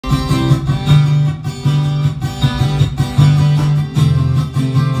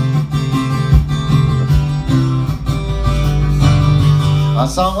I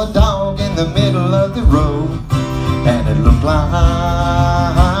saw a dog in the middle of the road, and it looked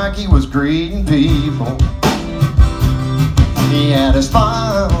like he was greeting people. He had a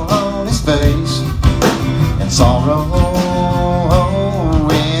smile on his face and sorrow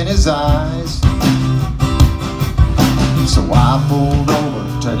in his eyes. So I pulled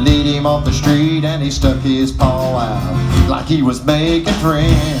over to lead him off the street, and he stuck his paw out like he was making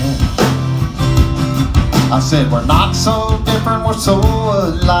friends. I said, we're not so different, we're so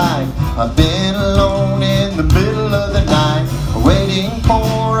alike. I've been alone in the middle of the night, waiting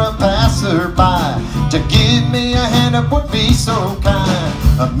for a passerby to give me a hand up would be so kind.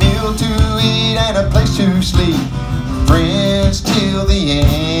 A meal to eat and a place to sleep, friends till the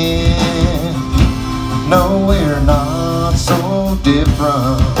end. No, we're not so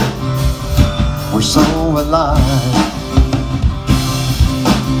different, we're so alike.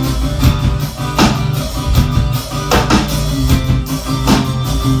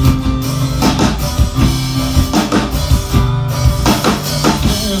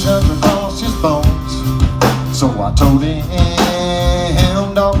 So I told him,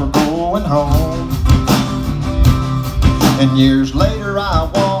 dog, we're going home. And years later I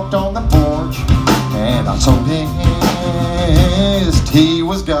walked on the porch, and I told him he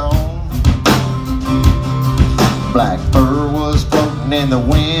was gone. Black fur was floating in the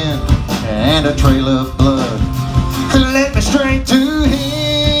wind, and a trail of blood led me straight to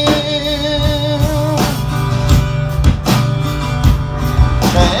him.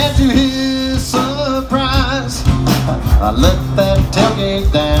 And to his surprise, I let that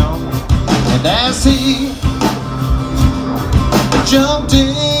tailgate down, and as he jumped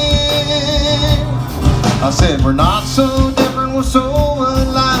in, I said, we're not so different, we're so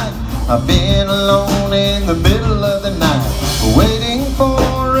alike. I've been alone in the middle of the night, waiting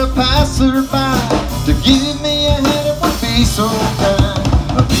for a passerby to give me a hand, it would be so kind.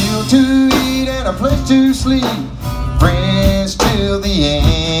 A meal to eat and a place to sleep, friends till the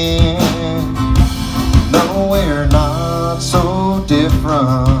end. No, we're not so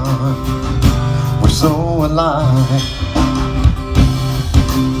different, we're so alike.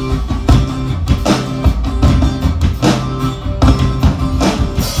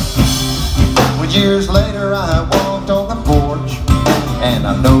 Well, years later I walked on the porch, and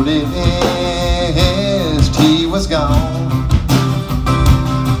I noticed he was gone.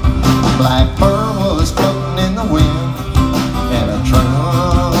 Black fur was floating in the wind, and a trail,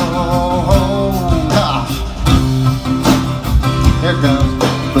 here comes.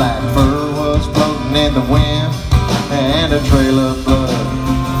 Black fur was floating in the wind, and a trail of blood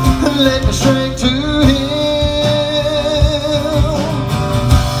led me straight to him.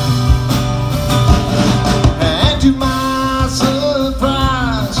 And to my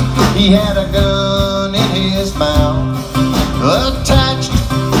surprise, he had a gun in his mouth, attached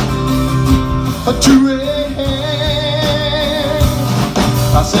to a hand.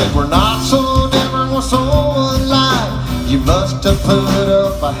 I said, we're not so different, we're so alike. You must have put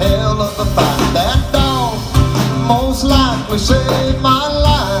up a hell of a fight. That dog most likely saved my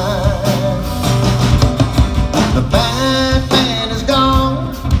life. The bad man is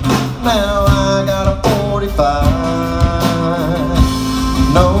gone, now I got a 45.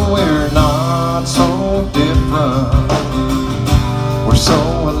 No, we're not so different, we're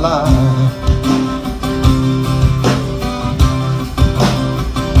so alike.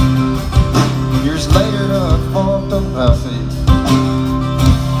 Years later I walked on my feet.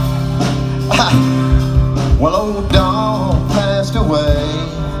 Well, old dog passed away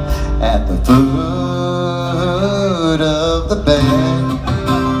at the foot of the bed.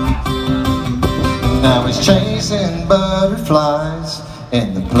 Now he's chasing butterflies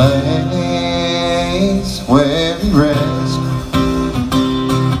in the place where he rests.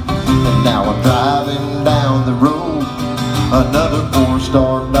 And now I'm driving down the road, another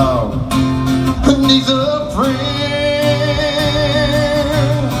four-star dog needs a friend.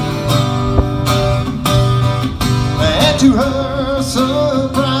 And to her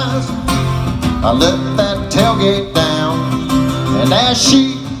surprise, I let that tailgate down, and as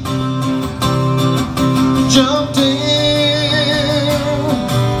she jumped in,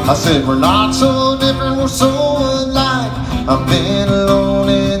 I said, we're not so different, we're so alike. I've been alone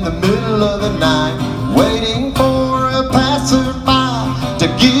in the middle of the night, waiting for a passerby to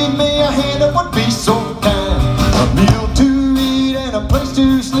give me a hand that would be so kind. A meal to eat and a place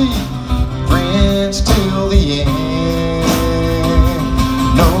to sleep, friends till the end.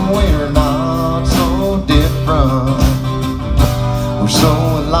 No, we're not so different, we're so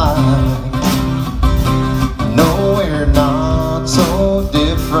alike. No, we're not so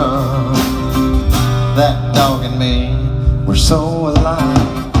different, that dog and me, we're so alike.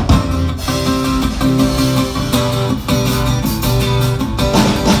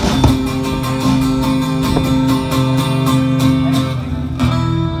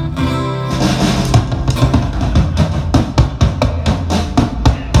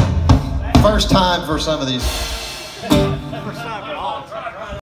 First time for some of these